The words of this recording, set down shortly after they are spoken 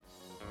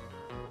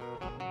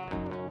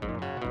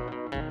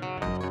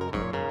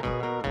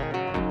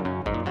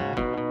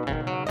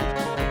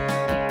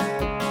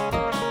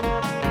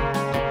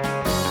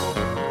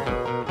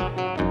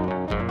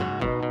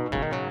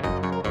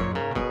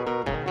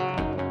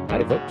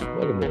Howdy, folks.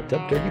 Welcome to the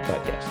Tub Turkey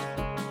Podcast.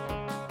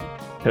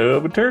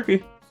 Tub of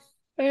turkey.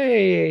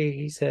 Hey,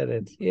 he said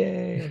it.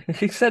 Yay.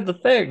 He said the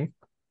thing.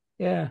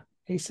 Yeah,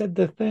 he said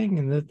the thing,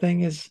 and the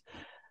thing is,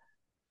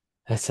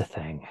 that's a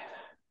thing.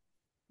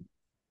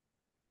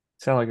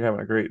 Sound like you're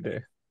having a great day.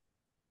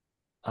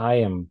 I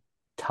am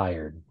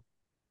tired,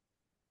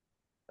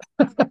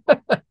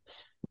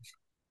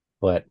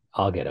 but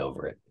I'll get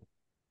over it.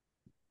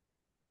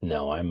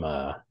 No, I'm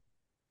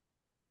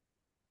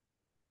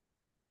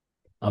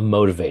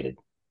motivated.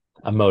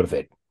 I'm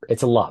motivated.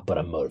 It's a lot, but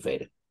I'm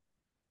motivated.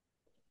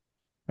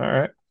 All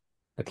right.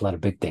 Like a lot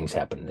of big things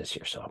happening this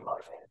year, so I'm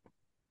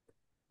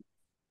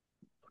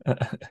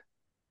motivated.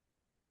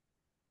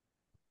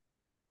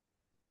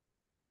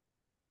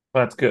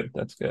 That's good.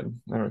 That's good.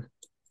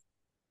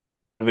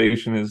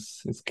 Motivation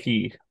is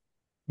key.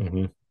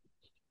 Mm-hmm.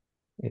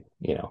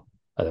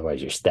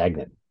 Otherwise you're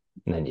stagnant,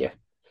 and then you're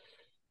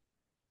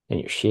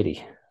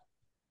shitty.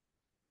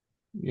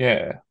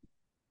 Yeah.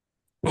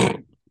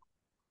 Don't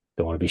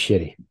want to be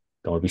shitty.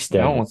 Don't want to be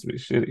No one stagnant. wants to be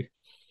shitty.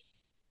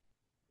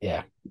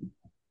 Yeah,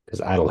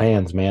 because idle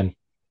hands, man.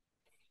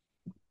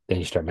 Then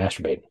you start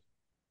masturbating.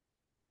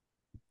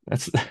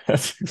 That's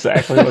that's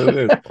exactly what it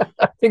is.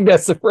 I think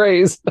that's the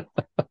phrase.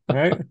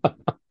 Right?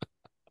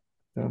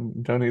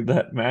 Don't need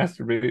that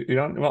masturbate. You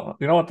don't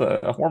want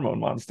a hormone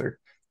monster.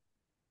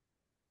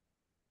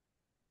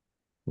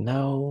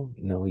 No,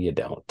 you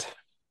don't.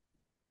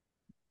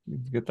 You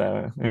get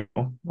that,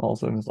 all of a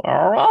sudden it's like,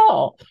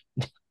 oh,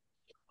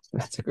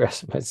 That's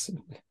aggressive. It's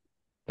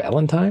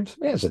Valentine's?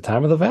 Yeah, it's the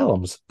time of the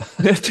Valums.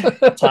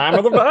 time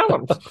of the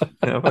balance.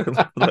 Yeah, if I can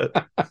love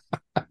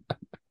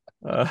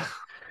that.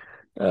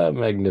 Uh,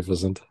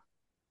 Magnificent.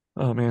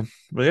 oh man.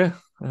 But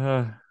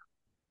yeah.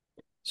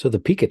 So the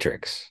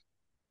Picatrix,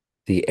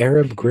 the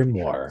Arab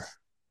Grimoire.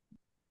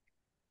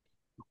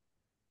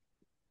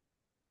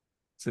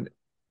 It's an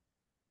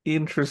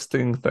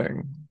interesting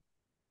thing.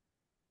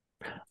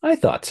 I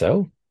thought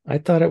so. I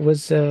thought it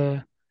was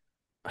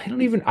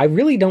I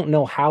really don't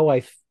know how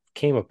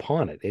came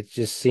upon it. It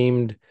just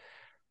seemed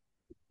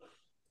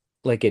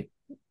like it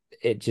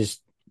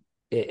just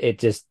it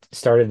just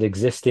started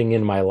existing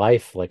in my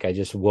life. Like I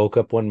just woke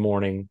up one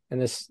morning,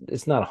 and this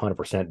it's not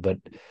 100%, but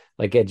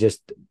like it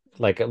just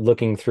like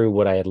looking through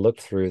what I had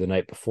looked through the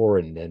night before,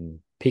 and then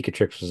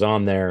Picatrix was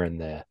on there,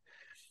 and I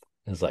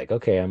was like,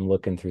 okay, I'm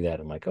looking through that.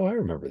 I'm like, oh, I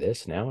remember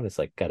this now, and it's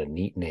like got a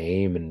neat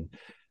name, and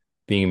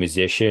being a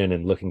musician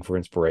and looking for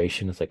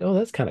inspiration, it's like, oh,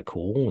 that's kind of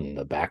cool, and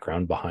the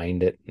background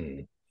behind it,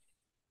 and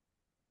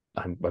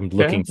I'm Yeah,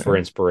 looking for yeah.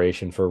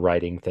 inspiration for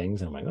writing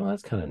things, and I'm like, oh,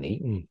 that's kind of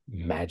neat, and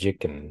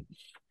magic and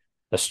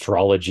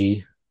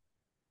astrology.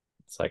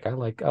 It's like I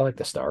like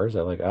the stars.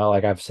 I like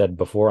I've said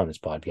before on this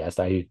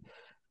podcast,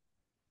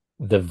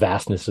 the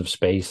vastness of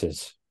space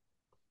is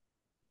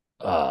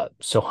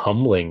so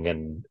humbling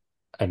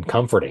and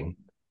comforting.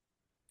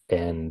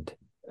 And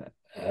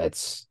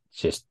it's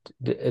just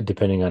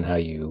depending on how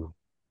you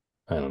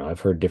I don't know,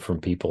 I've heard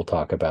different people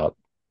talk about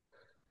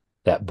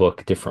that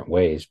book different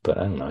ways, but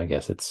I don't know,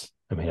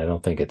 I mean, I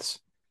don't think it's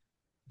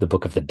the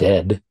book of the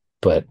dead,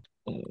 but it's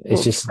Well,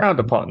 it's just frowned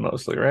upon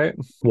mostly, right?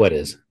 what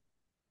is.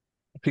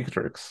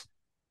 Picatrix.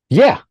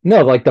 Yeah,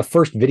 no, like the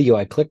first video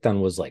I clicked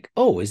on was like,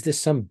 oh, is this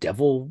some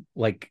devil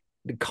like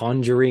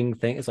conjuring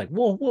thing? It's like,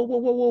 whoa, whoa, whoa,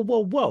 whoa, whoa,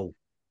 whoa, whoa.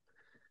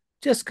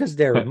 Just because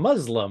they're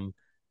Muslim,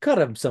 cut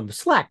them some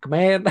slack,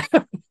 man.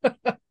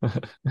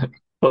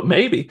 But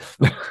maybe.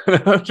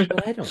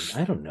 But I don't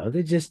know. I don't know.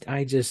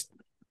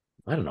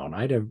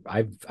 And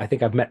I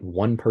think I've met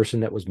one person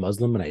that was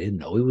Muslim, and I didn't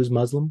know he was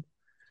Muslim.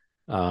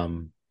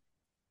 Um,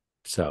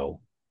 so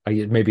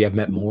maybe I've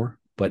met more,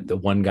 but the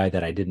one guy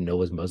that I didn't know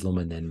was Muslim,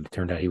 and then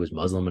turned out he was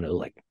Muslim, and it was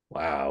like,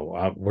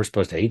 wow, we're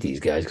supposed to hate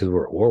these guys because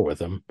we're at war with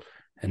them.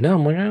 And now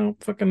I'm like, I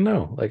don't fucking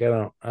know. Like, I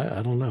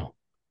don't know.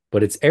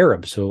 But it's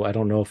Arab, so I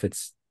don't know if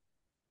it's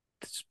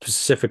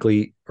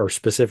specifically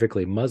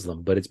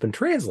Muslim, but it's been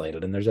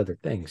translated, and there's other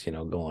things,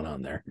 going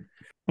on there.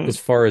 As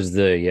far as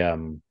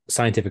the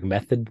scientific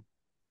method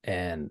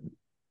and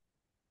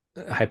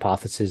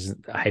hypotheses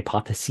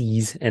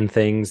and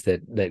things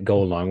that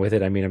go along with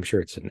it, I mean, I'm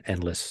sure it's an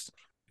endless,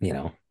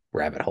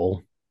 rabbit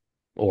hole,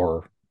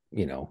 or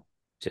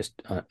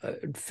just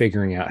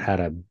figuring out how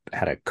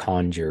to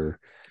conjure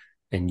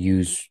and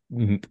use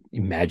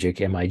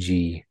magic,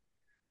 magic,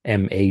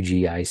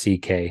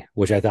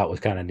 which I thought was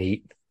kind of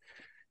neat.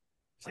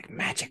 It's like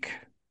magic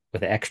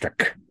with an extra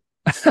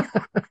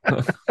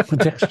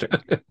Magic.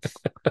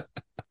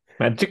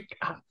 Magic.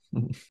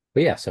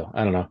 But yeah, so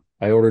I don't know.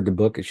 I ordered the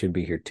book. It should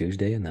be here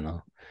Tuesday, and then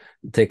I'll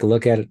take a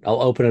look at it.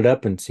 I'll open it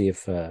up and see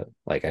if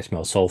like I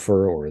smell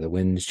sulfur or the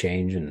winds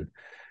change, and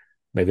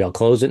maybe I'll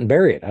close it and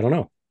bury it. I don't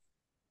know.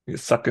 You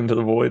suck into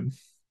the void.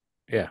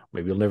 Yeah,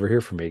 maybe you'll never hear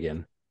from me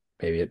again.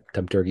 Maybe at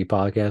Tub Turkey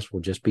Podcast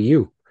will just be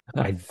you.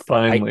 I I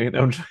Finally.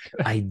 No,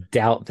 I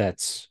doubt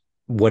that's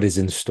what is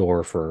in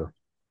store for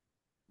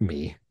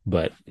me,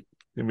 but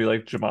you'll be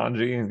like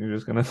Jumanji and you're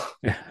just gonna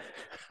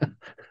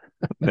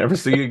never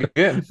see you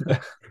again.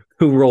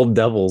 who rolled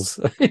doubles?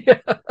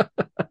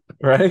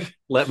 Right?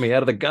 Let me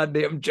out of the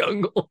goddamn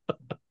jungle.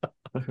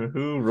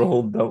 Who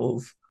rolled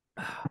doubles?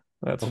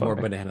 That's No more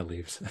funny. banana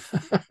leaves.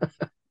 I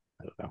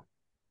don't know.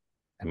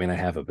 I mean, I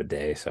have a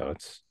bidet, so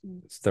it's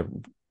the.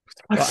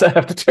 What's that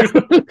have to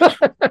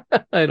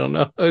do? I don't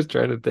know. I was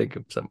trying to think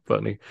of something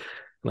funny,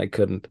 and I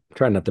couldn't. I'm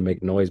trying not to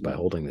make noise by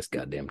holding this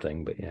goddamn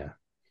thing, but yeah.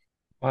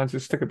 Why don't you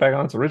stick it back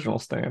on its original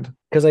stand?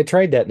 Because I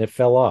tried that and it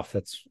fell off.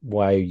 That's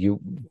why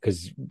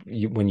because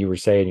when you were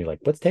saying you're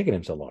like, what's taking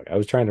him so long? I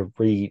was trying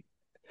to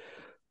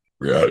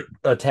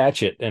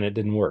attach it and it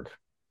didn't work.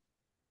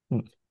 Hmm.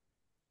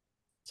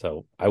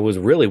 So I was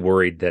really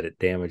worried that it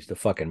damaged the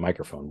fucking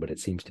microphone, but it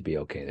seems to be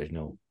okay. There's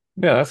no.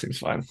 Yeah, that seems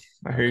fine.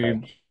 I hear Okay.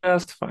 you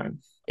just fine.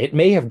 It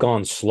may have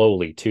gone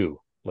slowly too,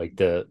 like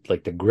the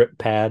grip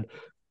pad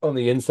on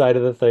the inside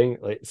of the thing.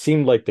 Like, it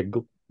seemed like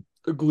the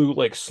glue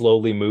like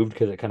slowly moved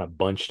because it kind of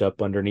bunched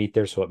up underneath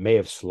there, so it may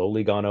have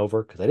slowly gone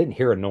over. Because I didn't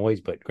hear a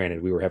noise, but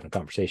granted, we were having a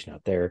conversation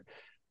out there,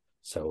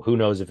 so who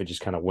knows if it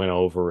just kind of went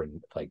over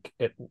and like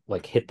it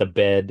like hit the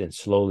bed and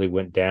slowly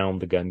went down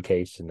the gun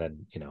case and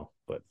then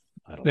but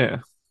I don't know. Yeah,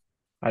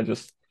 I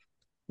just,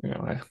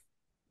 I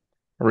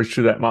reached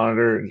through that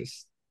monitor and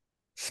just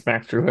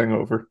smacked your thing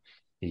over.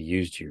 You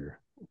used your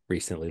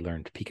recently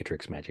learned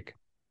Picatrix magic.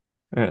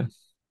 Yeah,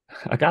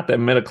 I got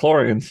them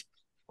midichlorians.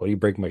 What do you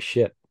break my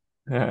shit?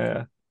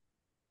 Yeah,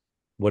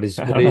 What is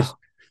yeah. I what don't is know.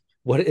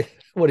 what is,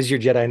 what is your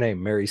Jedi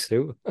name? Mary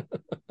Sue?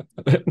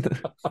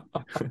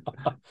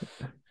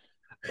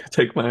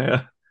 Take my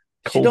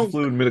she cold don't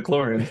fluid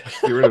midichlorians.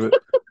 Get rid of it.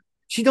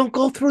 she don't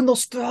go through no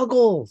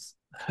struggles.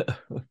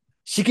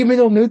 She give me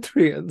no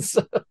nutrients.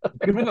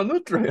 Give me the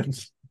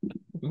nutrients.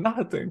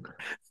 Nothing.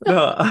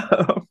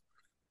 No,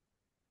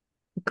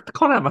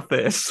 calling out my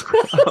face.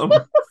 Um,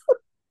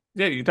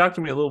 yeah, you talked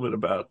to me a little bit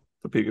about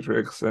the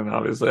Picatrix, and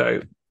obviously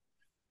I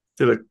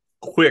did a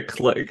quick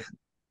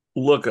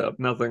look up,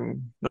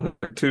 nothing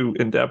too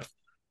in depth.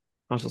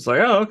 I was just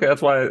like, oh, okay,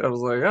 that's why I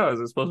was like, oh, is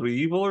it supposed to be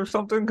evil or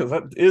something? Because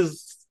that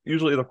is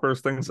usually the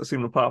first things that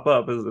seem to pop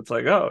up. Is it's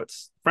like, oh,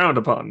 it's frowned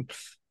upon.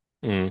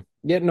 Mm.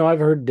 Yeah, no, I've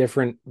heard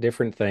different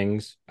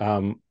things.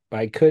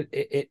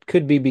 It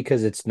could be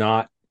because it's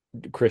not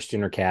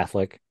Christian or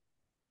Catholic,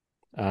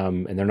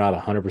 and they're not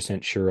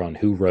 100% sure on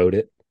who wrote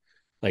it.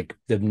 Like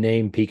the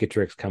name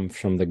Picatrix comes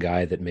from the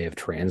guy that may have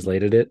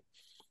translated it.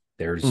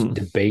 There's Mm.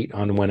 debate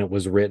on when it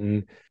was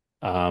written.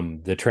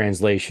 The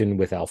translation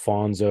with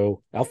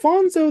Alfonso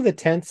the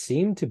Tenth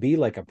seemed to be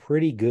like a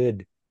pretty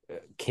good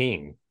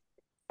king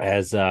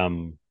as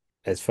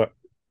as far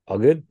all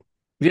good.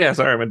 Yeah,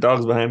 sorry, my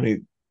dog's behind me.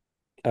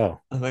 Oh,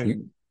 I think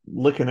you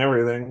licking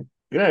everything.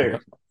 you Yeah,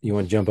 want you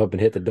want to jump up and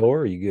hit the door?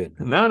 Or are you good?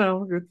 no,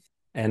 we're good.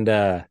 And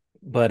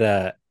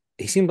but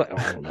he seemed like,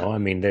 I don't know. I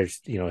mean, there's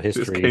Just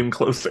history. came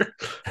closer.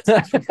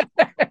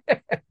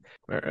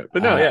 All right,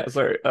 but no, uh yeah,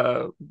 sorry.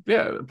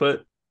 Yeah,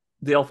 but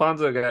the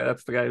Alfonso guy,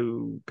 that's the guy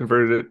who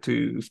converted it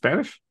to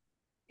Spanish.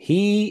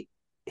 he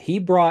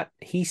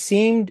he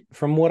seemed,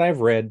 from what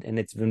I've read, and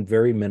it's been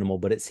very minimal,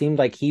 but it seemed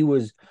like he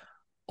was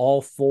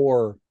all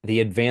for the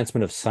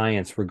advancement of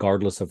science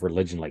regardless of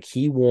religion. Like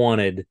he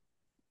wanted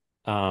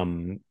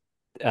um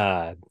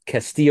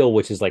Castile,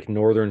 which is like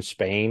northern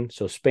Spain.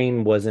 So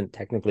Spain wasn't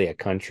technically a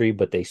country,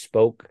 but they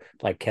spoke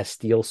like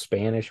Castile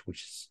Spanish,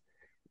 which is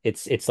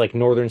it's like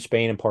northern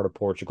Spain and part of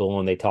Portugal,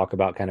 and they talk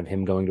about kind of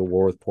him going to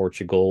war with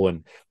Portugal,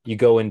 and you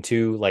go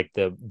into like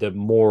the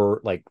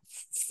more like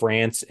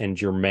France and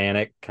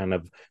Germanic kind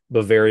of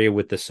Bavaria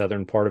with the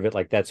southern part of it,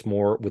 like that's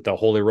more with the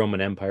Holy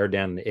Roman Empire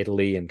down in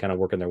Italy and kind of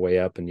working their way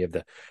up, and you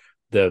have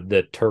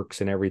the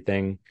Turks and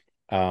everything.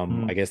 I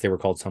Mm. guess they were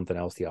called something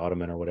else, the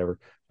Ottoman or whatever.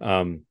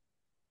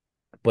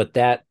 But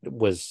that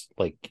was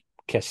like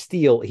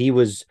Castile. He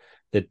was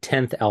the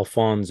 10th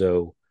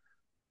Alfonso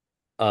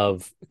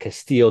of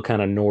Castile,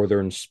 kind of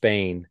northern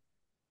Spain.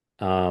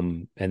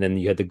 And then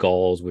you had the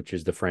Gauls, which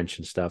is the French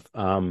and stuff.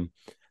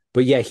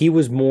 But yeah, he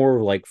was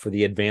more like for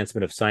the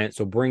advancement of science.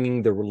 So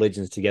bringing the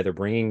religions together,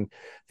 bringing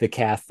the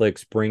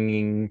Catholics,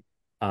 bringing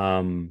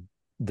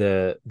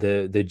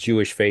the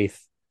Jewish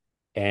faith,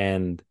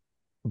 and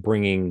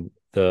bringing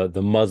the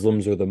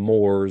Muslims or the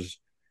Moors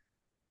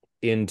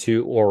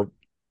into, or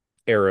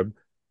Arab,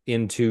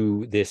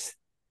 into this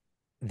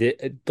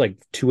like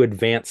to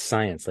advance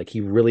science. Like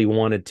he really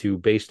wanted to,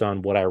 based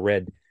on what I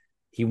read,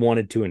 he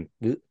wanted to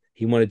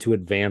he wanted to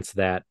advance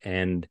that,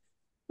 and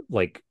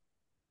like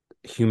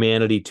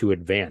humanity to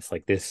advance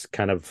like this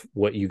kind of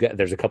what you got.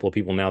 There's a couple of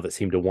people now that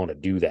seem to want to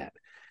do that,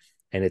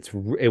 and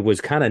it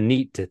was kind of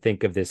neat to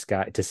think of this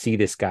guy, to see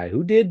this guy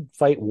who did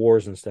fight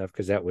wars and stuff,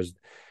 because that was,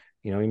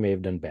 he may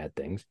have done bad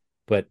things,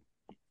 but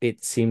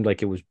it seemed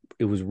like it was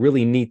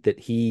really neat that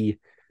he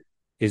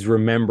is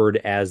remembered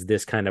as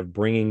this kind of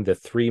bringing the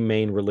three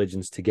main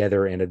religions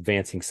together and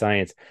advancing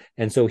science.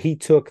 And so he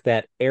took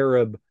that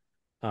Arab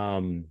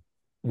um,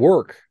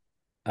 work,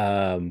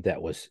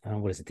 that was,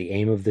 what is it, the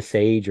aim of the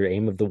sage or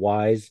aim of the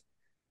wise,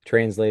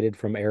 translated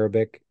from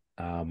Arabic.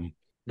 No,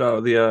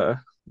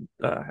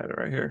 I had it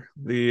right here.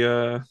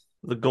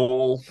 The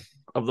goal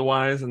of the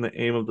wise and the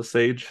aim of the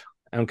sage.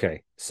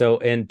 Okay, so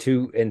and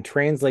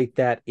translate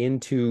that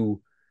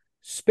into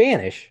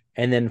Spanish,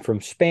 and then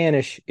from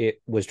Spanish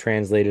it was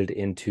translated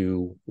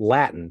into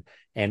Latin.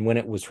 And when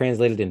it was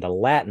translated into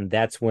Latin,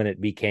 that's when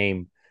it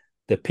became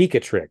the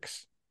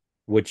Picatrix,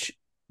 which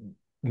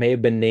may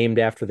have been named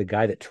after the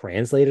guy that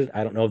translated.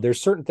 I don't know.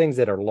 There's certain things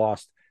that are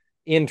lost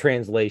in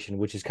translation,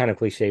 which is kind of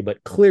cliche,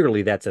 but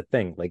clearly that's a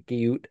thing. Like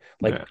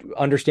Yeah.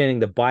 understanding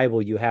the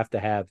Bible, you have to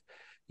have,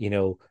 you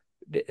know,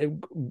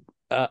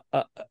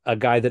 a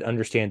guy that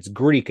understands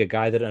Greek, a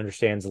guy that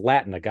understands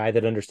Latin, a guy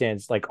that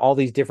understands like all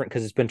these different,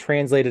 because it's been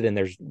translated and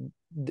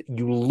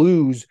you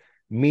lose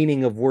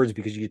meaning of words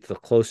because you get to the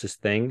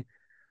closest thing.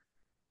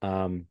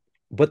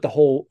 But the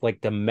whole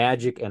like the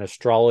magic and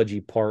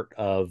astrology part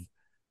of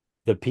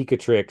the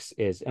Picatrix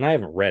is, and I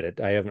haven't read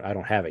it. I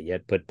don't have it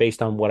yet, but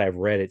based on what I've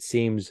read, it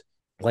seems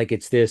like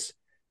it's this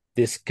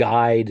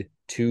guide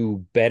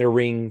to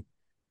bettering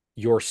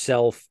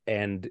yourself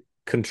and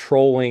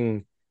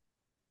controlling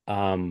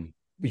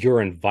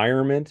your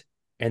environment.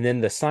 And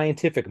then the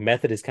scientific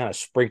method is kind of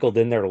sprinkled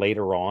in there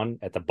later on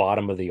at the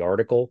bottom of the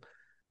article.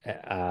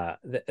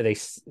 They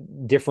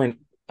different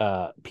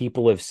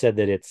people have said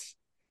that it's,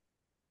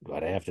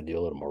 but I have to do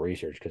a little more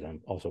research because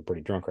I'm also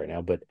pretty drunk right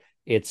now. But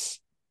it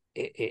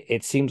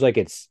seems like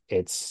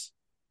it's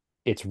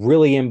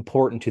really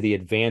important to the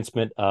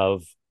advancement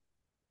of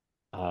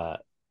uh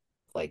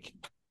like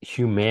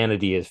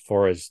humanity as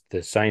far as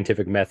the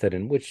scientific method,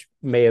 and which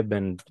may have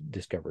been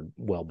discovered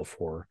well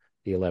before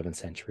the 11th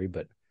century,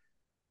 but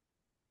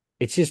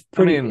it's just I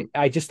pretty. mean,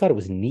 I just thought it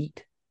was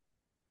neat.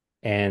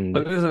 And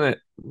but isn't it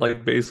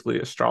like basically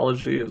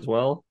astrology as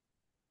well?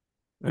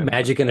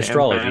 magic and And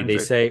astrology, they magic.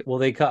 say, well,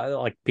 they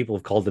call, like people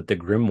have called it the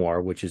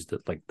grimoire, which is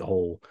the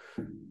whole,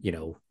 you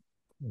know,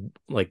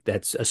 like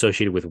that's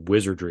associated with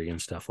wizardry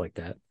and stuff like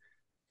that,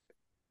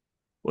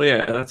 Well,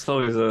 yeah, that's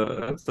always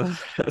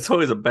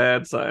a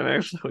bad sign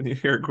actually when you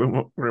hear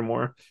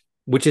Grimoire.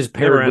 which is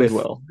Never paired ends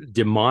with well.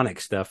 demonic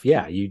stuff.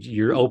 Yeah,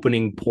 you're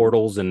opening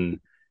portals, and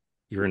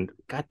you're in,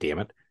 god damn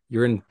it,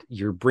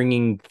 you're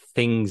bringing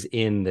things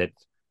in that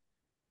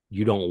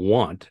you don't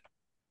want.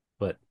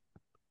 But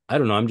I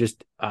don't know, I'm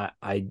just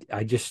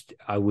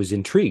I was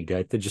intrigued.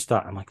 I just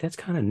thought, I'm like, that's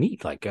kind of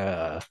neat. Like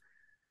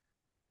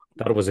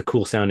thought it was a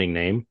cool sounding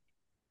name.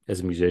 As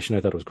a musician,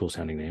 I thought it was a cool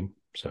sounding name.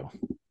 So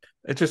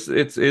It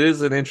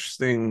is an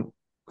interesting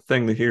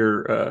thing to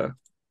hear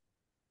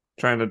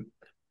trying to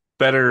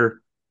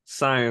better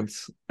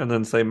science and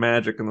then say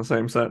magic in the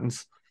same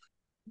sentence.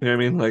 You know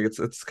what I mean? Like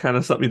it's kind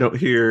of something you don't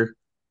hear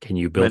can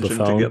you build a mentioned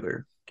phone?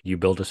 together. Can you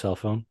build a cell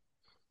phone?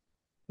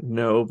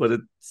 No, but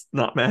it's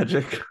not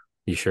magic.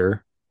 You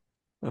sure?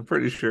 I'm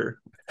pretty sure.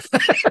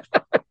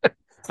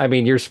 I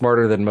mean, you're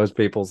smarter than most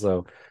people,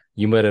 so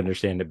you might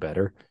understand it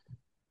better.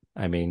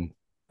 I mean,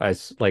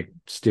 like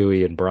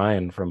Stewie and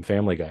Brian from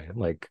Family Guy.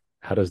 Like,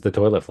 how does the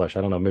toilet flush?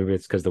 I don't know. Maybe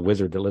it's because the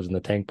wizard that lives in the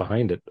tank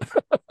behind it.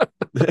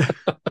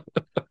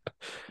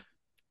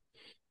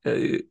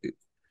 You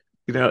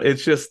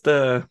it's just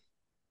yeah,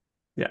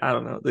 I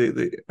don't know.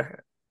 The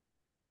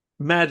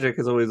magic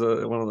is always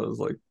one of those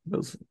like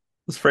those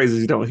phrases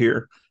you don't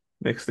hear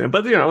mixed in.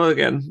 But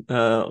again,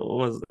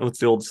 what's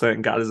the old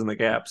saying? God is in the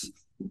gaps,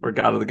 or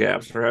God of the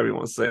gaps, or however you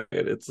want to say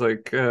it. It's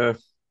like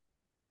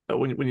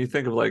when you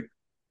think of like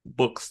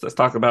books that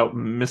talk about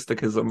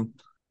mysticism,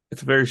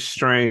 it's a very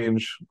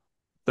strange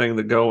thing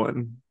to go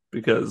in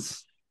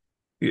because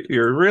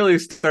you're really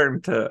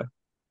starting to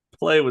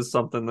play with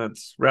something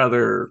that's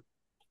rather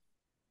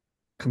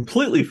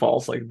completely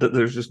false. Like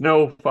there's just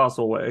no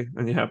possible way,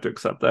 and you have to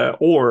accept that.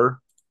 Or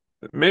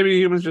maybe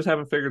humans just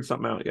haven't figured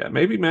something out yet.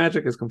 Maybe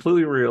magic is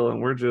completely real,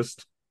 and we're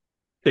just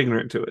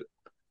ignorant to it.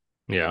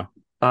 Yeah.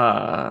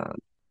 Uh,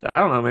 I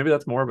don't know. Maybe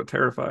that's more of a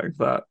terrifying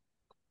thought.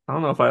 I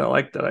don't know if I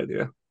like that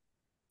idea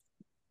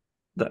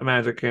that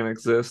magic can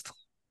exist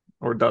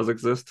or does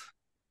exist,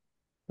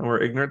 and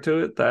we're ignorant to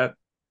it. That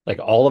Like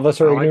all of us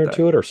I are don't like ignorant that.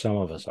 to it, or some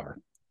of us are.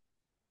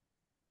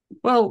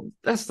 Well,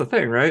 that's the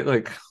thing, right?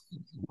 Like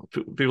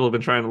people have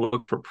been trying to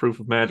look for proof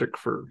of magic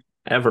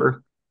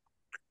forever.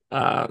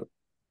 Uh,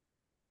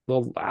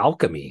 Well,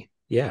 alchemy.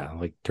 Yeah.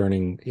 Like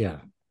turning,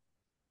 yeah.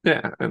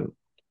 yeah, and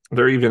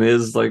there even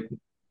is like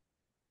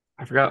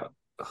I forgot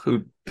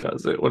who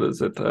does it. What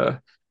is it?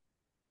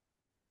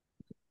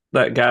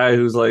 That guy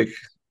who's like,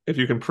 if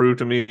you can prove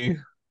to me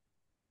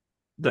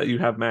that you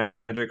have magic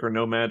or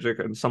no magic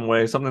in some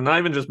way, something not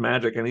even just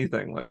magic,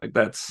 anything like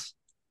that's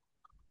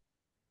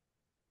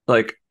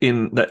like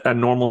in that a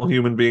normal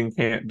human being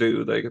can't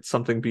do. Like it's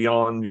something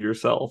beyond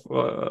yourself,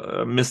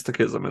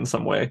 mysticism in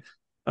some way.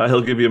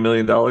 He'll give you $1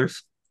 million.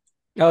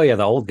 Oh yeah,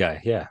 the old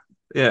guy. Yeah.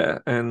 Yeah,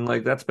 and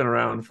like that's been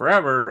around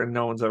forever, and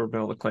no one's ever been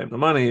able to claim the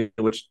money,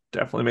 which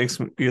definitely makes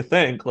you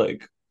think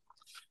like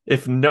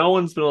if no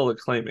one's been able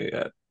to claim it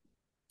yet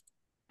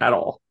at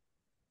all,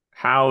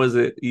 how is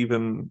it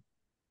even?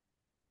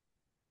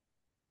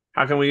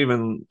 How can we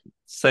even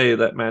say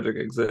that magic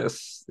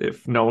exists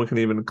if no one can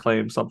even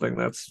claim something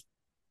that's?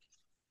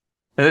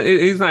 And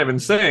he's not even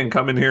saying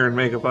come in here and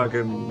make a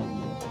fucking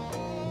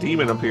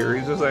demon appear.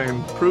 He's just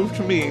saying prove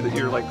to me that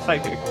you're like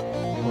psychic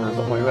or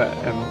something like that.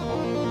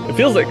 And it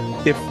feels like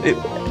if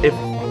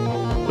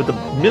with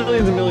the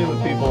millions and millions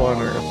of people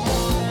on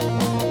Earth,